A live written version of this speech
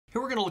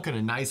Here we're going to look at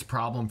a nice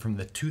problem from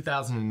the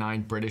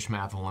 2009 British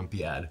Math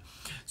Olympiad.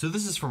 So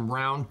this is from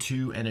round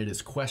 2 and it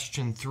is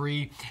question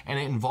 3 and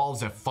it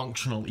involves a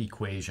functional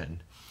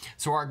equation.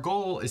 So our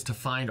goal is to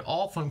find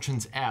all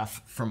functions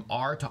f from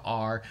r to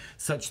r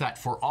such that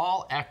for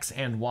all x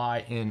and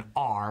y in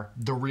r,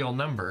 the real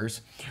numbers,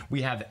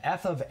 we have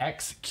f of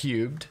x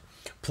cubed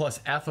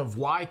plus f of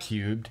y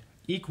cubed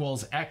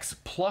equals x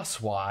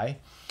plus y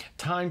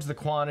times the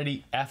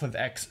quantity f of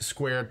x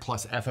squared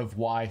plus f of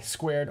y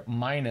squared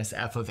minus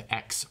f of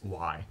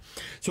xy.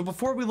 So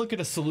before we look at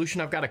a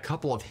solution, I've got a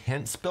couple of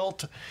hints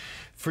built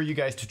for you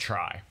guys to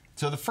try.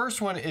 So the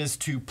first one is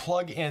to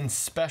plug in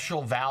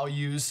special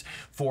values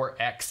for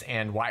x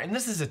and y. And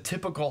this is a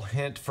typical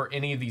hint for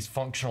any of these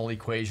functional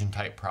equation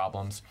type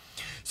problems.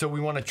 So we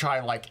want to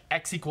try like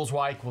x equals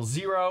y equals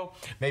 0,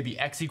 maybe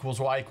x equals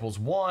y equals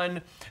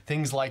 1,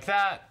 things like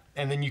that.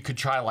 And then you could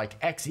try like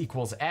x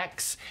equals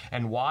x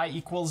and y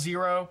equals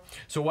 0.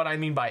 So what I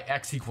mean by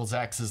x equals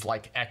x is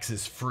like x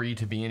is free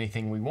to be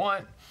anything we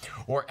want.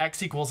 Or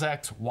x equals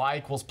x, y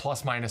equals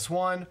plus minus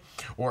 1.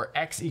 Or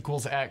x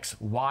equals x,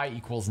 y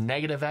equals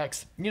negative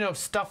x. You know,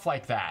 stuff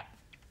like that.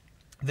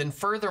 Then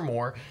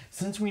furthermore,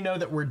 since we know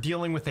that we're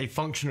dealing with a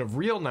function of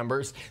real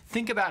numbers,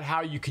 think about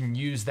how you can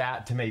use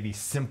that to maybe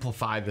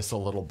simplify this a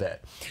little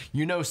bit.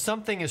 You know,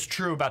 something is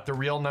true about the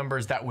real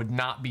numbers that would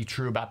not be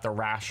true about the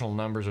rational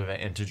numbers or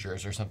the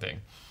integers or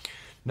something.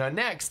 Now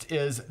next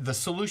is the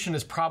solution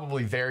is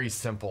probably very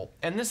simple,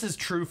 and this is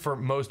true for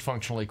most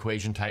functional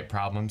equation type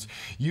problems.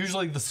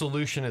 Usually the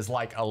solution is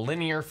like a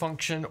linear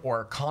function or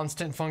a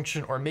constant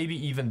function or maybe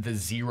even the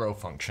zero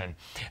function,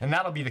 and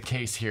that'll be the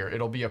case here.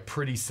 It'll be a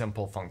pretty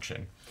simple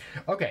function.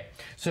 Okay,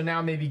 so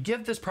now maybe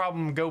give this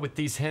problem a go with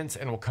these hints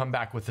and we'll come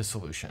back with the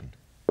solution.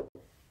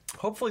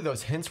 Hopefully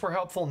those hints were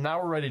helpful.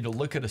 Now we're ready to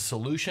look at a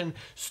solution,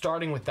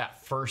 starting with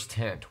that first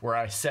hint where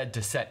I said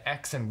to set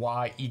x and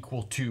y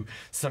equal to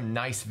some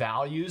nice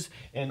values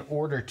in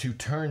order to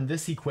turn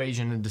this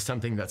equation into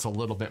something that's a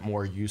little bit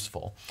more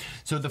useful.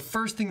 So the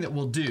first thing that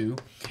we'll do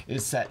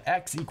is set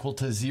x equal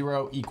to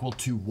 0 equal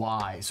to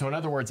y. So in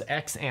other words,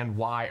 x and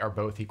y are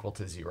both equal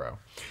to 0.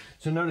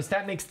 So notice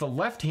that makes the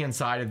left-hand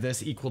side of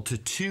this equal to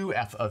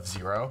 2f of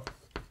 0.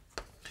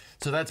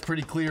 So that's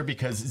pretty clear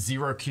because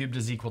 0 cubed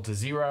is equal to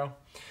 0.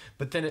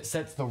 But then it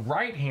sets the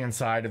right-hand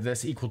side of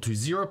this equal to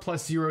 0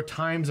 plus 0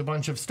 times a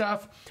bunch of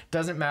stuff.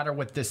 Doesn't matter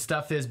what this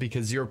stuff is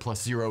because 0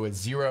 plus 0 is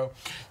 0.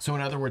 So in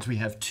other words, we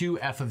have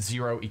 2f of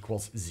 0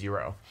 equals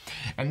 0.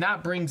 And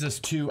that brings us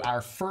to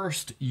our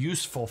first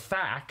useful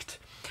fact,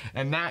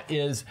 and that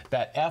is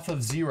that f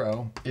of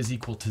 0 is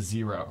equal to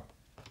 0.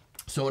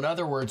 So in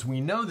other words, we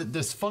know that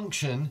this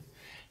function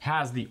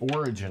has the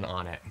origin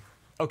on it.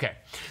 Okay,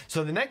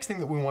 so the next thing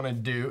that we want to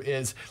do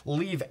is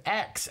leave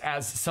x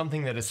as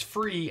something that is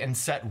free and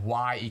set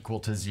y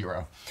equal to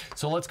 0.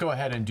 So let's go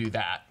ahead and do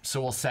that.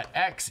 So we'll set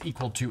x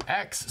equal to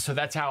x, so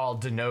that's how I'll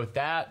denote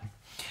that.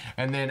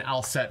 And then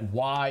I'll set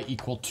y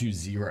equal to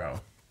 0.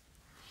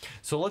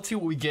 So let's see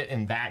what we get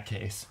in that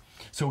case.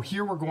 So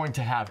here we're going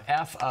to have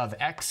f of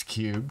x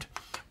cubed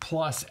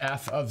plus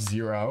f of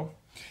 0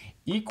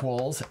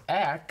 equals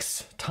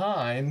x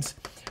times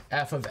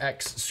f of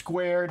x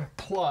squared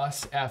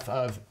plus f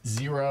of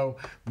 0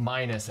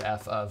 minus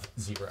f of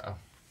 0.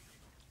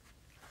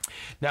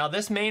 Now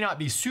this may not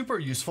be super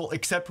useful,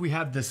 except we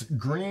have this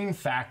green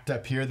fact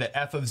up here that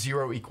f of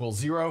 0 equals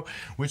 0,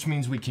 which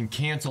means we can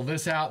cancel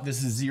this out.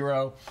 This is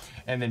 0,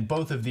 and then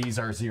both of these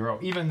are 0,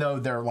 even though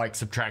they're like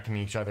subtracting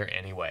each other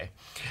anyway.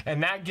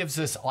 And that gives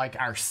us like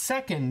our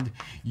second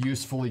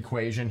useful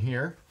equation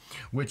here,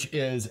 which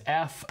is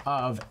f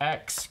of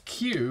x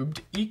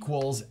cubed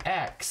equals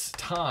x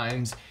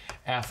times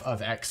f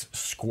of x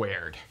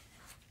squared.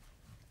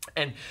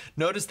 And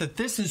notice that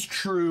this is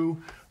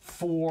true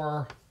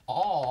for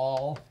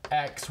all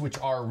x which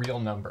are real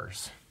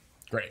numbers.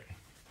 Great.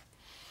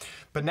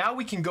 But now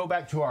we can go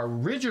back to our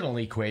original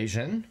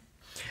equation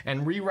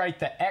and rewrite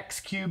the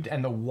x cubed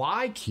and the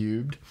y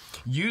cubed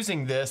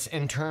using this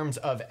in terms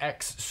of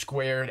x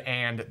squared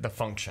and the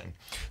function.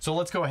 So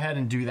let's go ahead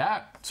and do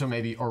that. So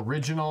maybe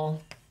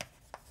original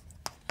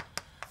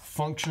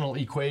functional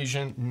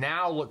equation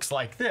now looks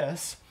like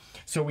this.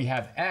 So we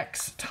have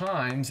x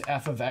times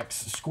f of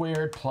x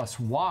squared plus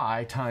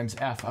y times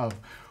f of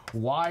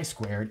y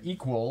squared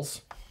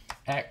equals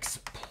x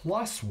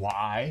plus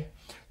y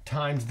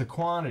times the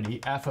quantity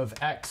f of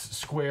x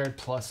squared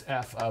plus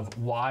f of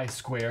y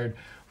squared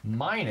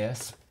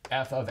minus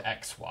f of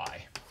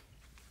xy.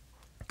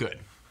 Good.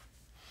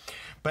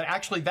 But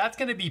actually that's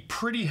going to be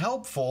pretty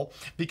helpful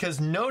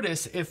because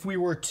notice if we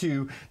were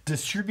to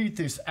distribute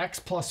this x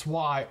plus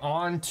y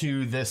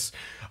onto this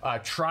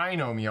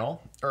trinomial,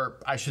 or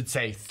I should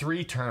say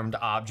three-termed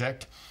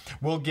object,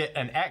 we'll get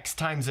an x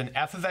times an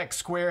f of x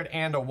squared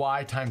and a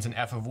y times an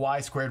f of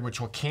y squared,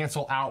 which will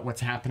cancel out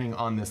what's happening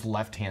on this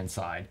left-hand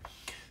side.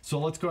 So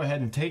let's go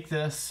ahead and take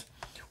this.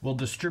 We'll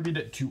distribute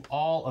it to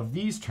all of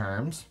these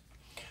terms.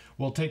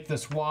 We'll take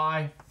this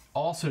y,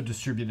 also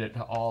distribute it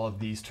to all of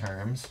these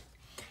terms.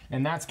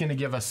 and that's going to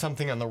give us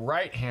something on the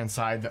right-hand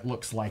side that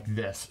looks like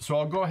this. So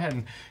I'll go ahead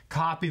and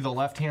copy the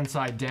left-hand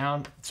side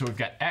down. So we've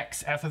got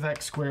x f of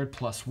x squared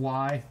plus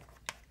y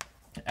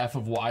f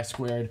of y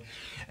squared,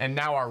 and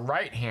now our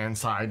right-hand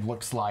side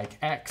looks like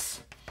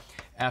x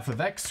f of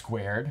x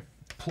squared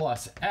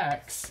plus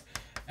x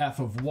f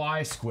of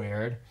y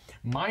squared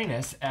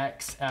minus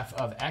x f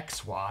of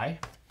xy.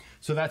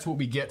 So that's what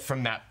we get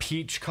from that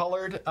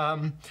peach-colored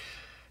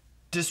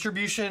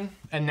distribution,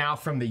 and now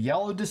from the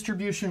yellow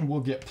distribution we'll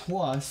get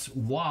plus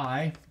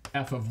y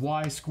f of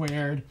y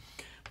squared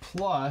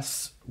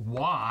plus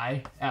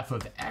y f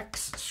of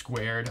x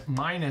squared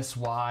minus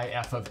y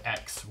f of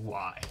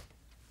xy.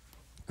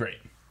 Great.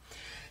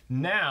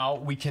 Now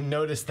we can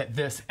notice that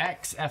this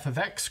x f of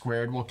x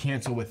squared will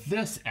cancel with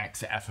this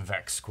x f of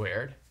x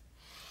squared,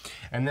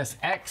 and this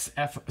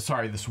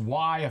this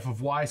y f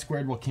of y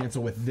squared will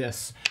cancel with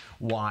this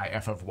y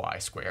f of y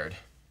squared,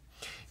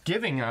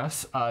 giving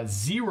us a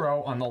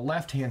 0 on the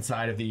left-hand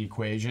side of the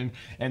equation,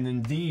 and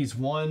then these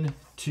 1,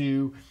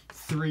 2,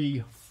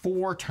 3,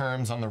 4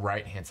 terms on the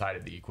right-hand side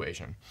of the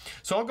equation.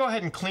 So I'll go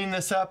ahead and clean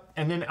this up,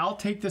 and then I'll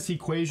take this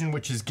equation,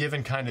 which is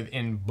given kind of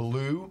in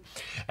blue,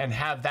 and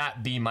have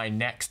that be my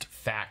next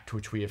fact,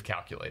 which we have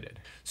calculated.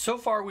 So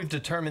far, we've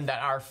determined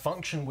that our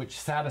function which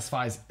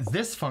satisfies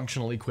this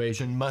functional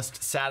equation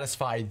must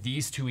satisfy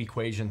these two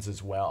equations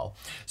as well.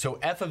 So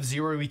f of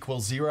 0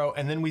 equals 0,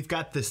 and then we've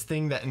got this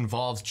thing that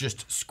involves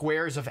just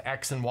squares of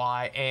x and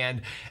y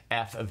and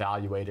f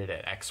evaluated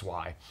at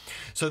xy.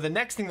 So the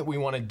next thing that we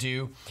want to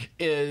do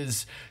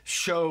is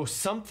show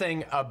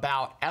something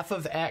about f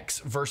of x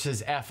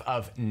versus f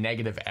of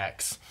negative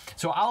x.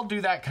 So I'll do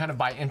that kind of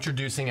by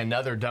introducing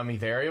another dummy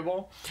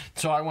variable.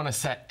 So I want to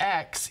set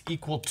x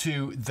equal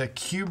to the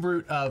cube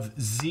root of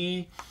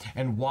z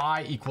and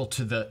y equal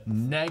to the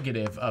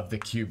negative of the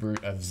cube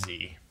root of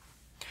z.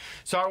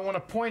 So I want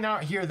to point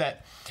out here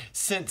that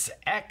since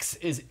x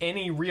is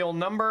any real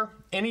number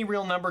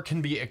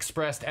can be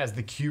expressed as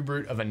the cube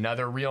root of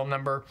another real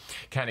number,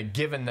 kind of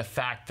given the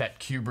fact that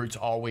cube roots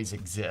always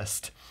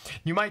exist.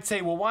 You might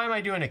say, well, why am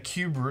I doing a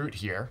cube root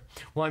here?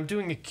 Well, I'm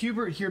doing a cube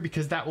root here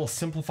because that will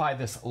simplify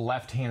this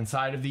left-hand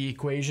side of the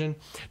equation.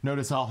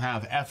 Notice I'll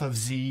have f of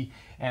z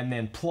and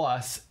then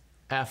plus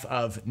f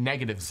of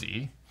negative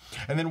z.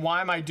 And then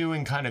why am I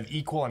doing kind of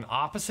equal and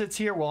opposites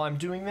here? Well, I'm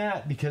doing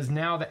that because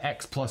now the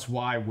x plus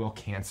y will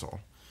cancel.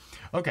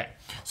 Okay,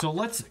 so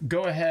let's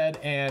go ahead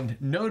and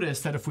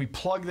notice that if we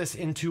plug this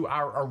into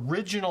our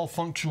original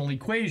functional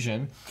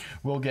equation,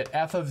 we'll get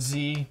f of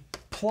z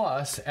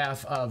plus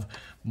f of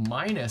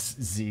minus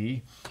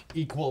z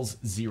equals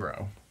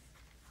 0.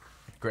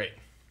 Great.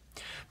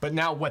 But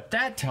now what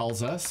that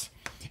tells us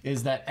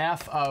is that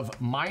f of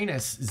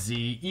minus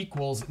z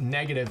equals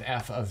negative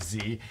f of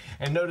z.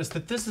 And notice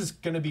that this is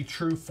going to be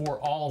true for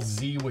all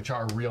z which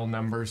are real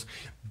numbers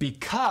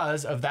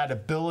because of that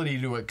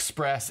ability to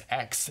express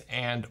x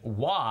and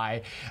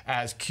y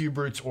as cube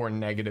roots or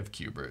negative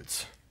cube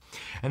roots.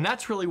 And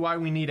that's really why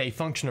we need a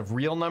function of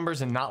real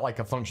numbers and not like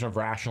a function of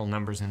rational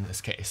numbers in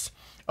this case.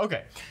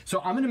 Okay, so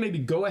I'm going to maybe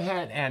go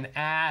ahead and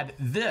add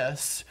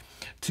this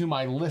to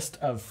my list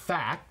of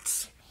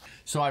facts.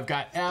 So I've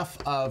got f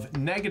of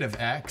negative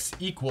x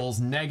equals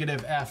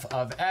negative f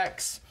of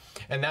x,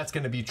 and that's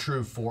going to be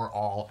true for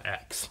all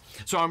x.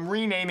 So I'm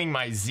renaming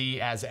my z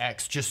as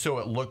x just so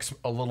it looks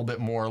a little bit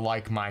more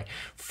like my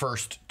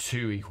first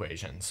two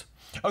equations.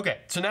 Okay,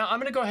 so now I'm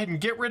going to go ahead and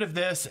get rid of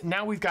this.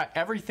 Now we've got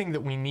everything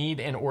that we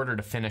need in order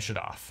to finish it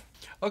off.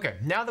 Okay,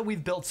 now that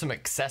we've built some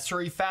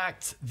accessory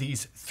facts,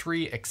 these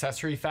 3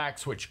 accessory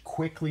facts which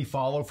quickly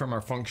follow from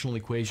our functional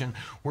equation,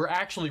 we're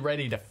actually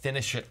ready to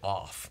finish it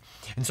off.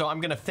 And so I'm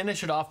going to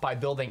finish it off by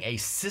building a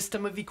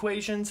system of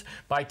equations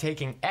by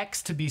taking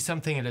x to be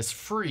something that is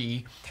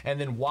free and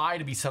then y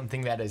to be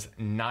something that is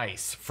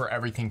nice for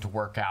everything to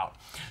work out.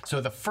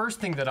 So the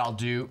first thing that I'll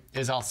do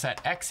is I'll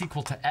set x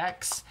equal to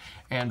x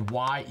and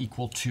y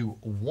equal to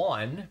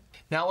 1.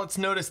 Now let's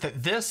notice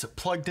that this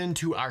plugged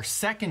into our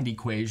second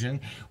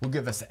equation will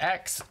give us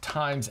x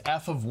times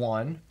f of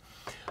 1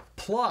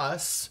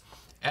 plus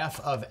f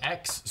of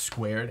x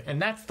squared,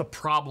 and that's the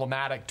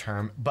problematic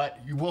term, but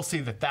you will see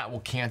that that will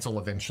cancel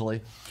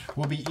eventually,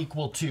 will be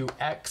equal to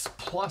x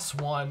plus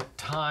 1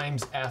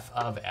 times f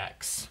of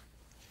x.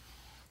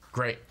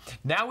 Great.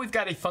 Now we've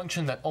got a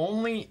function that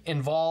only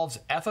involves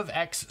f of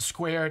x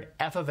squared,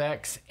 f of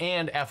x,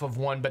 and f of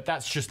 1, but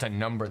that's just a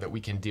number that we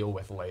can deal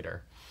with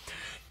later.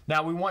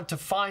 Now we want to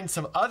find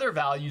some other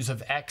values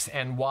of x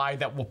and y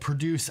that will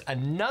produce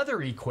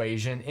another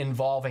equation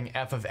involving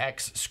f of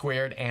x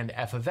squared and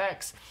f of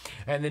x,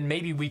 and then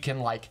maybe we can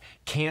like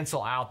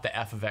cancel out the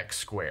f of x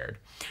squared.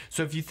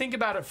 So if you think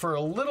about it for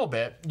a little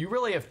bit, you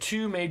really have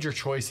 2 major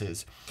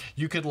choices.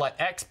 You could let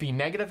x be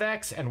negative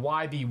x and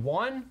y be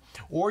 1,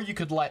 or you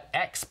could let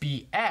x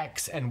be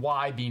x and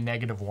y be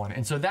negative 1.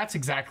 And so that's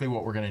exactly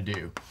what we're going to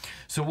do.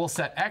 So we'll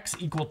set x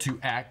equal to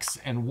x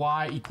and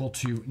y equal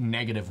to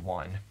negative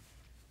 1.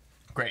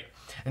 Great.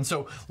 And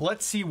so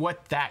let's see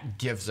what that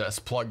gives us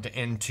plugged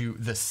into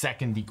the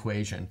second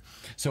equation.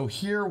 So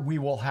here we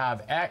will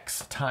have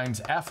x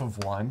times f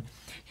of 1.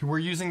 We're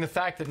using the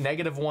fact that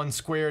negative 1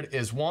 squared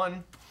is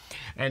 1.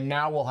 And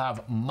now we'll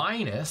have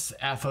minus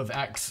f of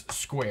x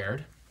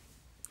squared.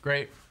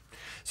 Great.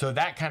 So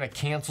that kind of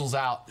cancels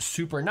out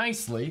super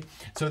nicely.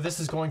 So this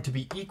is going to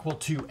be equal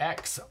to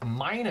x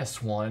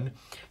minus 1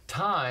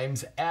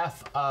 times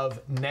f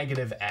of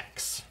negative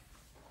x.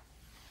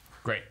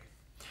 Great.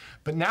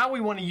 But now we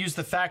want to use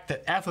the fact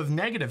that f of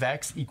negative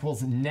x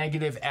equals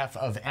negative f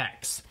of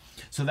x.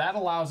 So that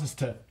allows us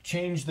to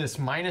change this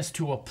minus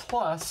to a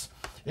plus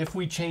if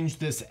we change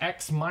this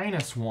x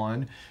minus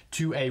 1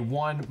 to a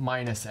 1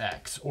 minus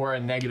x, or a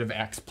negative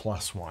x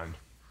plus 1.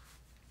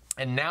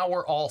 And now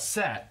we're all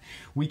set.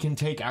 We can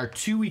take our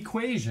two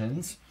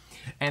equations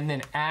and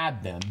then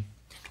add them.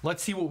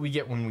 Let's see what we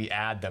get when we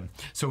add them.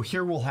 So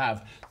here we'll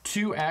have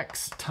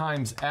 2x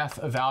times f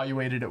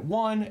evaluated at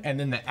 1, and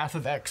then the f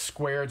of x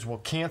squareds will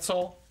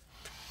cancel.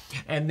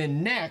 And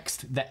then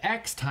next, the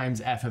x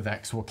times f of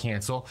x will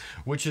cancel,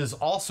 which is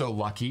also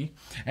lucky.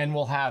 And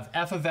we'll have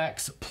f of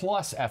x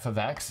plus f of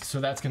x, so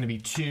that's going to be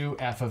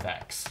 2f of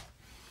x.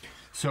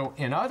 So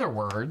in other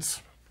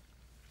words,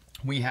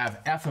 we have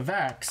f of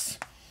x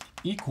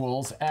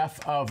equals f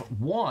of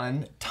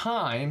 1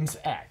 times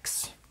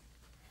x.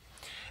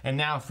 And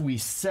now if we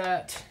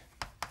set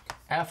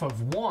f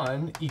of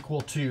 1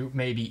 equal to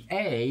maybe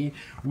a,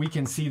 we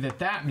can see that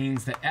that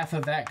means that f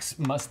of x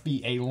must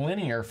be a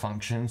linear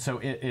function, so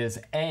it is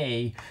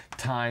a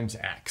times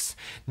x.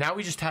 Now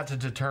we just have to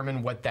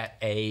determine what that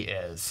a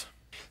is.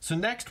 So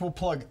next we'll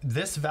plug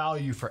this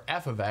value for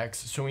f of x,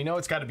 so we know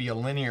it's got to be a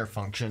linear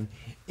function,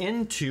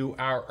 into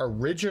our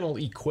original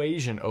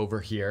equation over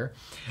here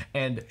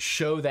and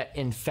show that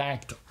in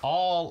fact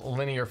all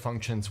linear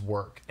functions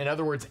work. In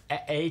other words,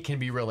 a can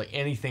be really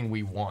anything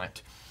we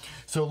want.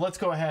 So let's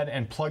go ahead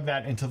and plug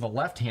that into the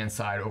left-hand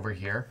side over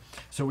here.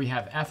 So we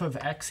have f of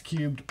x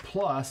cubed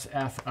plus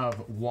f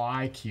of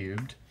y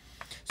cubed.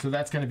 So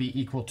that's going to be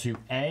equal to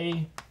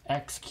a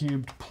x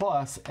cubed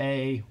plus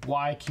a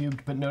y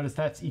cubed, but notice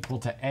that's equal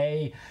to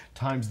a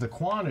times the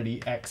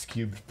quantity x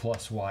cubed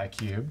plus y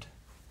cubed.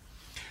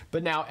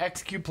 But now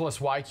x cubed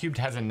plus y cubed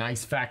has a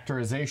nice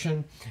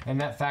factorization,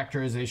 and that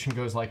factorization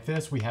goes like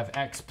this. We have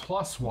x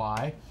plus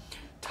y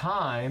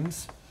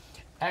times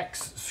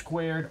x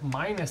squared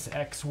minus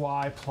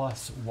xy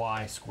plus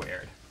y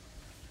squared.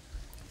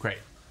 Great.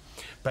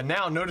 But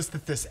now notice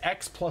that this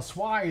x plus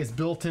y is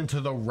built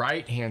into the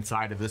right-hand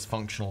side of this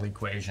functional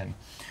equation.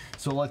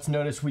 So let's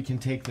notice we can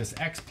take this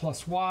x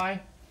plus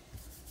y,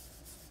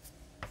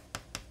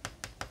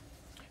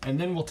 and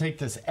then we'll take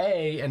this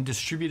a and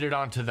distribute it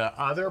onto the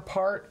other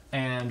part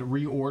and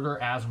reorder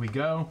as we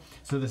go.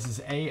 So this is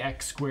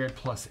ax squared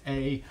plus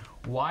ay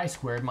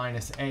squared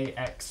minus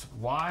axy.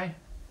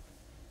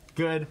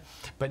 Good.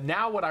 But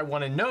now what I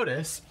want to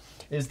notice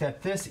is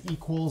that this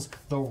equals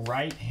the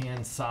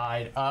right-hand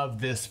side of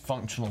this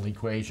functional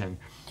equation.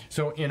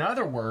 So in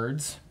other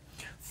words,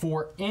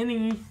 for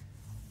any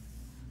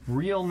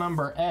real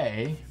number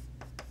a,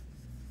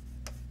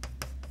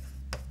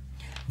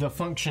 the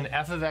function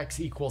f of x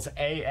equals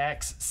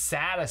ax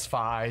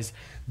satisfies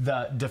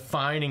the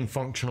defining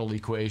functional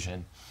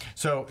equation.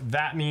 So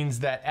that means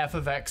that f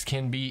of x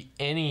can be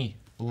any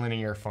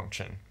linear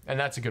function, and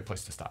that's a good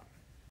place to stop.